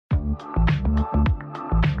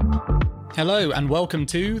Hello and welcome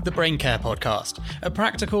to the Brain Care Podcast, a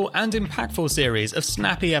practical and impactful series of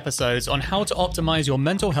snappy episodes on how to optimize your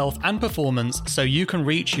mental health and performance so you can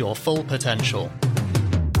reach your full potential.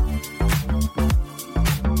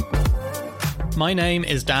 My name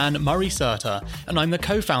is Dan Murray-Serter, and I'm the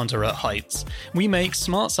co-founder at Heights. We make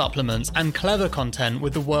smart supplements and clever content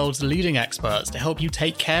with the world's leading experts to help you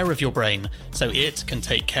take care of your brain so it can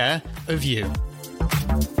take care of you.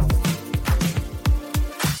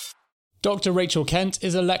 Dr. Rachel Kent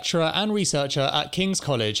is a lecturer and researcher at King's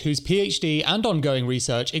College whose PhD and ongoing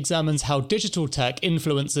research examines how digital tech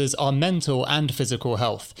influences our mental and physical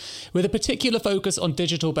health, with a particular focus on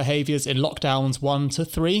digital behaviours in lockdowns 1 to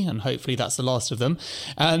 3, and hopefully that's the last of them,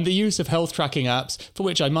 and the use of health tracking apps, for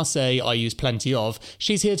which I must say I use plenty of.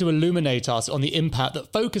 She's here to illuminate us on the impact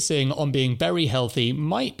that focusing on being very healthy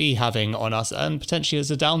might be having on us, and potentially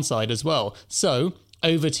as a downside as well. So,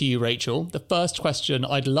 over to you, Rachel. The first question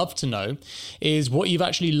I'd love to know is what you've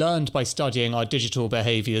actually learned by studying our digital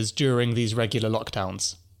behaviours during these regular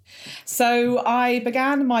lockdowns. So I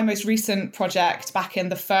began my most recent project back in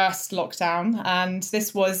the first lockdown, and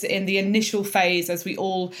this was in the initial phase as we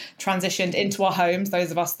all transitioned into our homes, those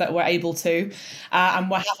of us that were able to, and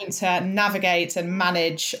we're having to navigate and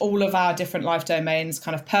manage all of our different life domains,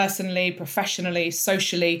 kind of personally, professionally,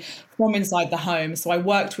 socially, from inside the home. So I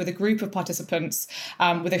worked with a group of participants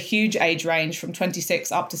with a huge age range from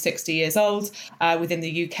 26 up to 60 years old within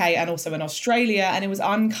the UK and also in Australia. And it was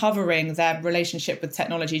uncovering their relationship with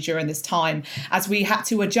technology during this time as we had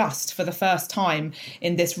to adjust for the first time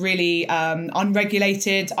in this really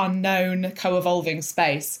unregulated, unknown, co-evolving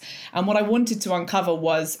space. And what I wanted to uncover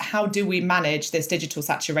was how do we manage this digital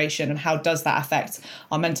saturation and how does that affect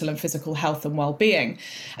our mental and physical health and well-being?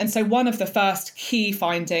 And so one of the first key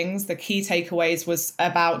findings, the key takeaways, was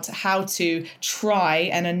about how to try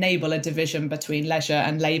and enable a division between leisure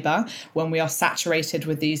and labour when we are saturated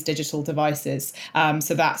with these digital devices.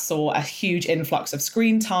 So that saw a huge influx of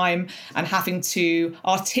screen time and having to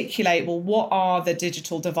articulate, well, what are the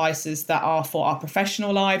digital devices that are for our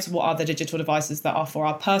professional lives? What are the digital devices that are for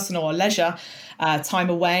our personal or leisure time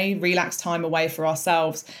away, relaxed time away for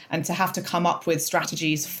ourselves, and to have to come up with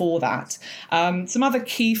strategies for that. Some other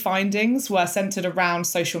key findings were centered around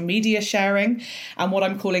social media sharing and what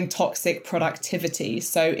I'm calling toxic productivity.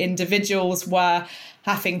 So individuals were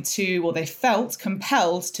having to, or they felt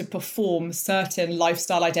compelled to perform certain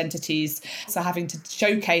lifestyle identities. So having to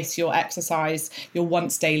showcase your exercise, your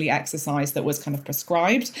once daily exercise that was kind of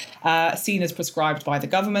prescribed, seen as prescribed by the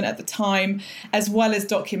government at the time, as well as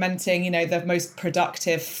documenting, the most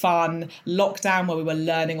productive, fun lockdown where we were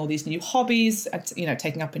learning all these new hobbies,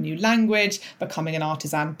 taking up a new language, becoming an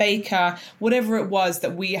artisan baker, whatever it was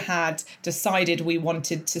that we had decided we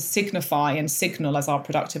wanted to signify and signal as our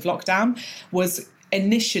productive lockdown was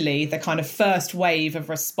initially the kind of first wave of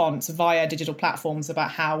response via digital platforms about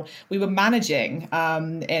how we were managing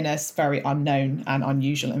in a very unknown and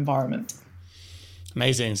unusual environment.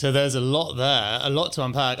 Amazing. So there's a lot there, a lot to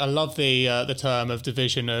unpack. I love the term of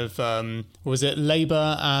division of, was it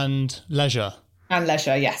labour and leisure? And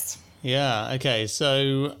leisure, yes. Yeah. Okay.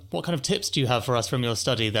 So what kind of tips do you have for us from your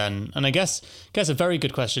study then? And I guess a very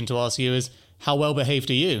good question to ask you is, how well behaved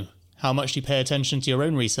are you? How much do you pay attention to your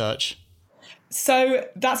own research? So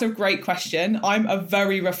that's a great question. I'm a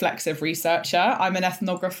very reflexive researcher. I'm an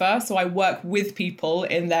ethnographer, so I work with people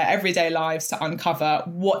in their everyday lives to uncover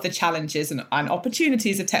what the challenges and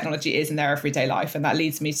opportunities of technology is in their everyday life. And that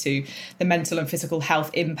leads me to the mental and physical health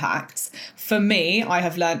impacts. For me, I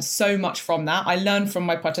have learned so much from that. I learn from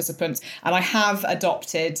my participants, and I have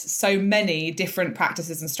adopted so many different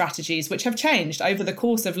practices and strategies which have changed over the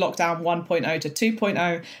course of lockdown 1.0 to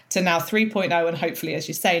 2.0 to now 3.0, and hopefully, as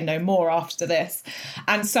you say, no more after this.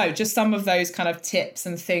 And so just some of those kind of tips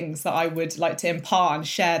and things that I would like to impart and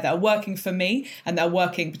share that are working for me and that are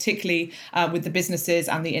working particularly with the businesses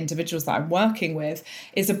and the individuals that I'm working with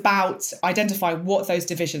is about identify what those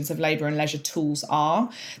divisions of labour and leisure tools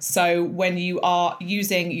are. So when you are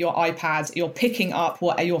using your iPad, you're picking up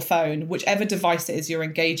your phone, whichever device it is you're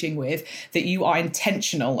engaging with, that you are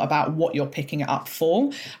intentional about what you're picking it up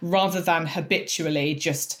for, rather than habitually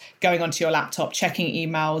just going onto your laptop, checking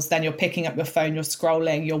emails, then you're picking up your phone, you're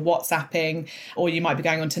scrolling, you're WhatsApping, or you might be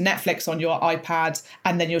going onto Netflix on your iPad,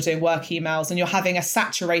 and then you're doing work emails, and you're having a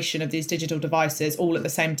saturation of these digital devices all at the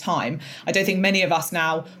same time. I don't think many of us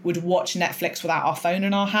now would watch Netflix without our phone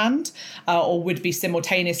in our hand, or would be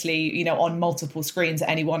simultaneously, on multiple screens at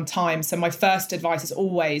any one time. So my first advice is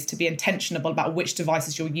always to be intentional about which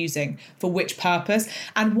devices you're using for which purpose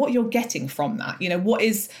and what you're getting from that. What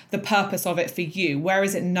is the purpose of it for you? Where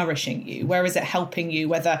is it nourishing you? Where is it helping you?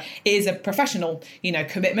 Whether it is a professional,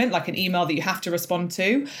 commitment, like an email that you have to respond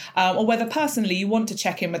to, or whether personally you want to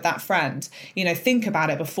check in with that friend. Think about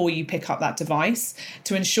it before you pick up that device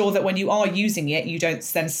to ensure that when you are using it, you don't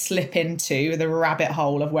then slip into the rabbit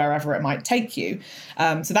hole of wherever it might take you.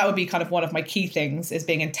 So that would be kind of one of my key things, is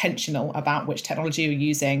being intentional about which technology you're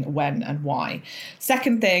using, when and why.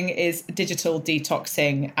 Second thing is digital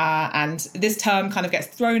detoxing. And this term kind of gets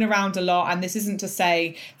thrown around a lot. And this isn't to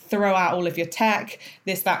say throw out all of your tech.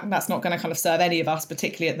 That's not going to kind of serve any of us,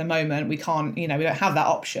 particularly at the moment. We can't, we don't have that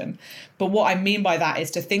option. But what I mean by that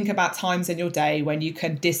is to think about times in your day when you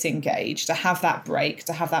can disengage, to have that break,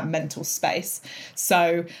 to have that mental space.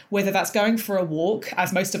 So whether that's going for a walk,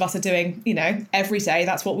 as most of us are doing, every day,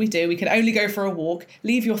 that's what we do. We can only go for a walk.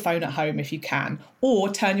 Leave your phone at home if you can, or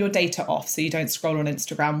turn your data off so you don't scroll on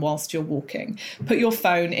Instagram whilst you're walking. Put your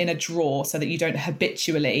phone in a drawer so that you don't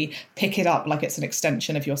habitually pick it up like it's an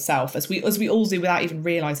extension of yourself, as we all do without even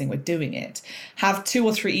realizing we're doing it. Have 2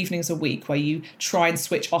 or 3 evenings a week where you try and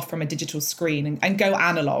switch off from a digital screen and go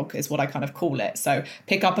analog, is what I kind of call it. So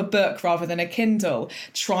pick up a book rather than a Kindle.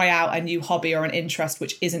 Try out a new hobby or an interest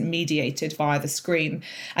which isn't mediated via the screen.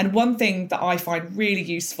 And one thing that I find really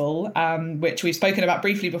useful, which we've spoken about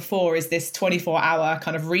briefly before, is this 24-hour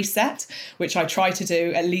kind of reset, which I try to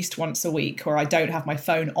do at least once a week, where I don't have my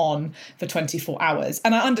phone on for 24 hours.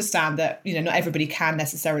 And I understand that, not everybody can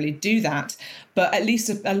necessarily do that, but at least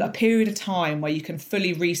a period of time where you can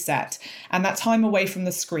fully reset. And that time away from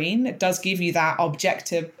the screen, it does give you that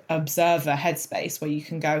objective observer headspace where you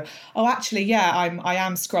can go, oh, actually, yeah, I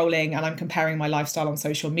am scrolling and I'm comparing my lifestyle on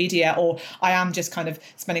social media, or I am just kind of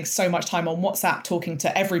spending so much time on WhatsApp talking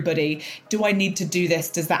to everybody. Do I need to do this?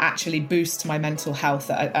 Does that actually boost my mental health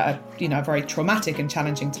at a very traumatic and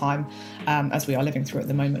challenging time as we are living through at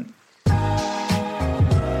the moment?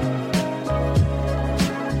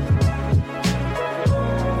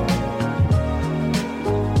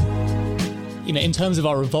 In terms of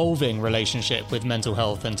our evolving relationship with mental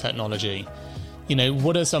health and technology,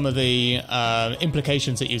 what are some of the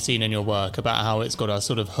implications that you've seen in your work about how it's got us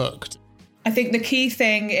sort of hooked? I think the key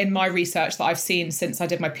thing in my research that I've seen since I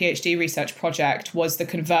did my PhD research project was the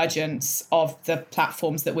convergence of the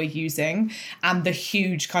platforms that we're using and the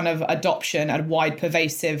huge kind of adoption and wide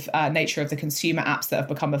pervasive nature of the consumer apps that have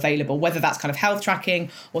become available, whether that's kind of health tracking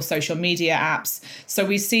or social media apps. So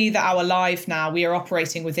we see that our life now, we are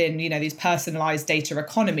operating within, these personalized data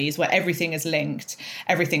economies where everything is linked,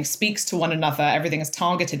 everything speaks to one another, everything is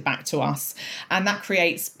targeted back to us. And that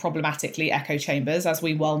creates problematically echo chambers. As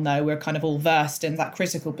we well know, we're kind of all versed in that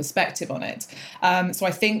critical perspective on it. So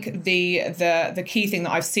I think the key thing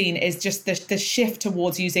that I've seen is just the shift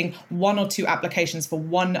towards using 1 or 2 applications for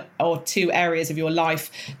 1 or 2 areas of your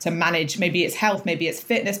life to manage. Maybe it's health, maybe it's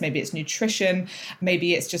fitness, maybe it's nutrition,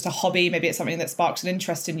 maybe it's just a hobby, maybe it's something that sparks an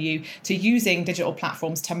interest in you, to using digital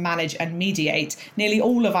platforms to manage and mediate nearly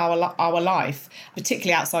all of our life,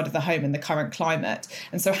 particularly outside of the home in the current climate.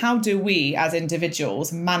 And so how do we as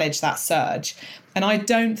individuals manage that surge? And I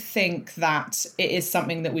don't think that it is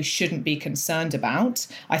something that we shouldn't be concerned about.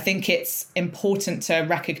 I think it's important to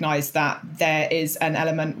recognise that there is an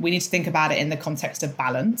element, we need to think about it in the context of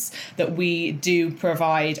balance, that we do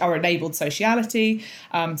provide our enabled sociality,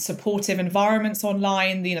 supportive environments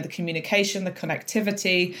online, the communication, the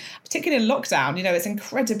connectivity, particularly in lockdown. It's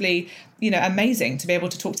incredibly amazing to be able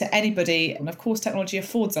to talk to anybody. And of course, technology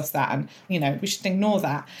affords us that. And, we shouldn't ignore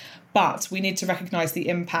that. But we need to recognise the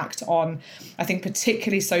impact on, I think,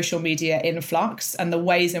 particularly social media influx and the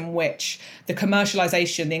ways in which the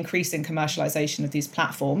commercialisation, the increasing commercialisation of these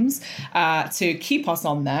platforms to keep us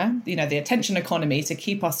on there, the attention economy to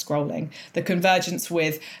keep us scrolling, the convergence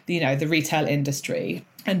with, the retail industry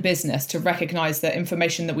and business to recognise that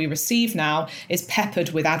information that we receive now is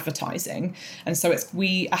peppered with advertising. And so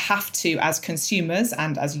we have to, as consumers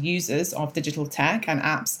and as users of digital tech and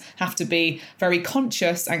apps, have to be very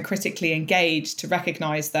conscious and critically engaged to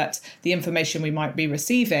recognise that the information we might be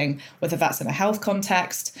receiving, whether that's in a health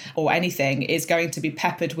context or anything, is going to be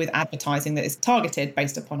peppered with advertising that is targeted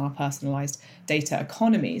based upon our personalised data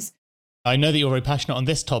economies. I know that you're very passionate on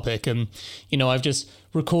this topic, and I've just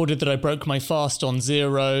recorded that I broke my fast on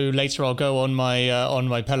 0. Later, I'll go on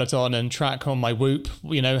my Peloton and track on my Whoop,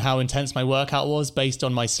 how intense my workout was based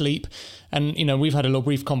on my sleep. And, we've had a little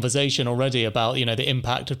brief conversation already about, the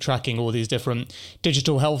impact of tracking all these different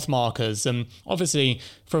digital health markers. And obviously,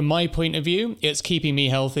 from my point of view, it's keeping me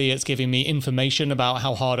healthy. It's giving me information about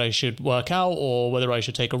how hard I should work out or whether I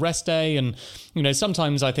should take a rest day. And,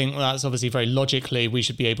 sometimes I think that's obviously very logically, we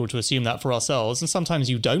should be able to assume that for ourselves. And sometimes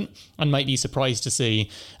you don't, and might be surprised to see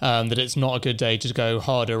that it's not a good day to go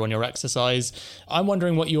harder on your exercise. I'm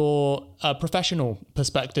wondering what your professional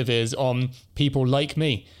perspective is on people like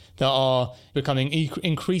me that are becoming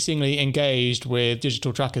increasingly engaged with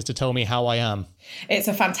digital trackers to tell me how I am. It's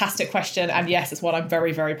a fantastic question. And yes, it's what I'm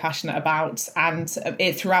very, very passionate about. And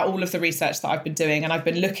throughout all of the research that I've been doing, and I've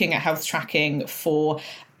been looking at health tracking for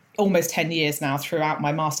almost 10 years now throughout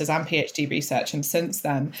my master's and PhD research and since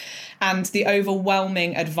then. And the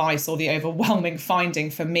overwhelming advice or the overwhelming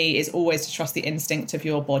finding for me is always to trust the instinct of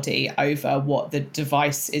your body over what the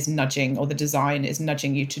device is nudging or the design is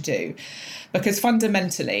nudging you to do. Because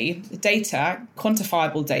fundamentally, data,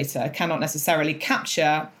 quantifiable data, cannot necessarily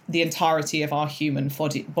capture the entirety of our human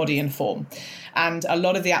body and form. And a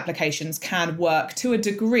lot of the applications can work to a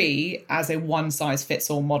degree as a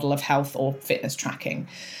one-size-fits-all model of health or fitness tracking.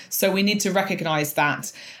 So we need to recognize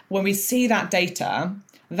that when we see that data,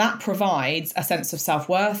 that provides a sense of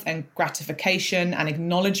self-worth and gratification and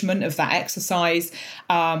acknowledgement of that exercise,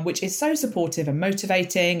 which is so supportive and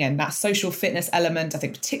motivating. And that social fitness element, I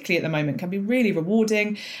think particularly at the moment, can be really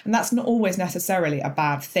rewarding. And that's not always necessarily a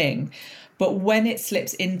bad thing. But when it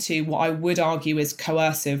slips into what I would argue is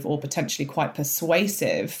coercive or potentially quite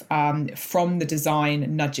persuasive from the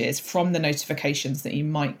design nudges, from the notifications that you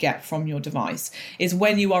might get from your device, is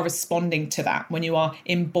when you are responding to that, when you are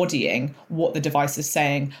embodying what the device is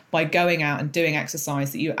saying by going out and doing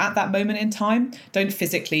exercise that you at that moment in time don't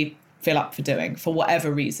physically feel up for doing for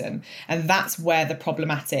whatever reason. And that's where the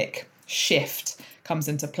problematic shift comes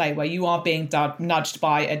into play, where you are being nudged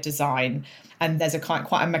by a design. And there's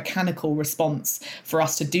quite a mechanical response for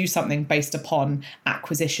us to do something based upon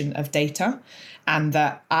acquisition of data, and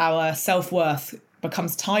that our self-worth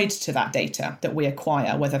becomes tied to that data that we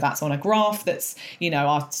acquire, whether that's on a graph that's,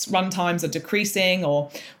 our run times are decreasing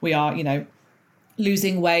or we are,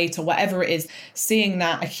 losing weight or whatever it is. Seeing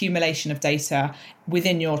that accumulation of data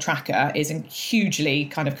within your tracker is hugely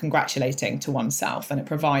kind of congratulating to oneself, and it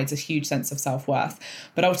provides a huge sense of self-worth.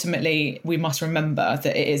 But ultimately, we must remember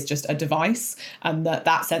that it is just a device, and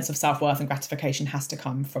that sense of self-worth and gratification has to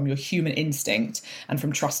come from your human instinct and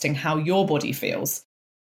from trusting how your body feels.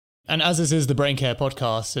 And as this is the Brain Care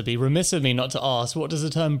podcast, it'd be remiss of me not to ask, what does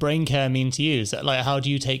the term brain care mean to you? So, how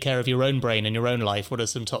do you take care of your own brain in your own life? What are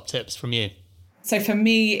some top tips from you? So for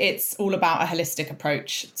me, it's all about a holistic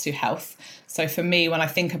approach to health. So for me, when I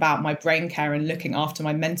think about my brain care and looking after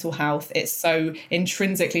my mental health, it's so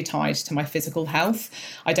intrinsically tied to my physical health.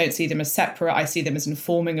 I don't see them as separate. I see them as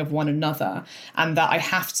informing of one another, and that I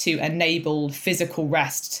have to enable physical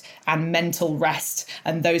rest and mental rest,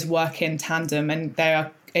 and those work in tandem, and they are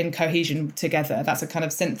in cohesion together. That's a kind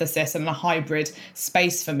of synthesis and a hybrid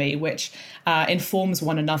space for me, which informs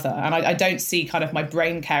one another. And I don't see kind of my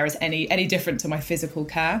brain care as any different to my physical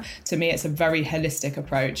care. To me, it's a very holistic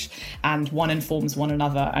approach, and one informs one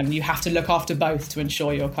another. And you have to look after both to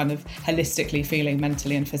ensure you're kind of holistically feeling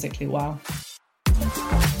mentally and physically well.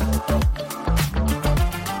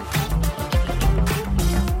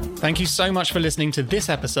 Thank you so much for listening to this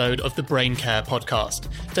episode of the Brain Care podcast.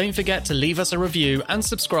 Don't forget to leave us a review and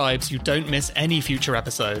subscribe so you don't miss any future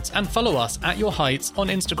episodes, and follow us at Your Heights on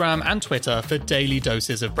Instagram and Twitter for daily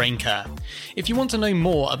doses of brain care. If you want to know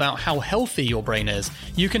more about how healthy your brain is,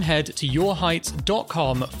 you can head to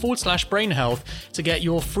yourheights.com/brain health to get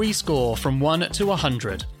your free score from 1 to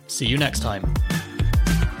 100. See you next time.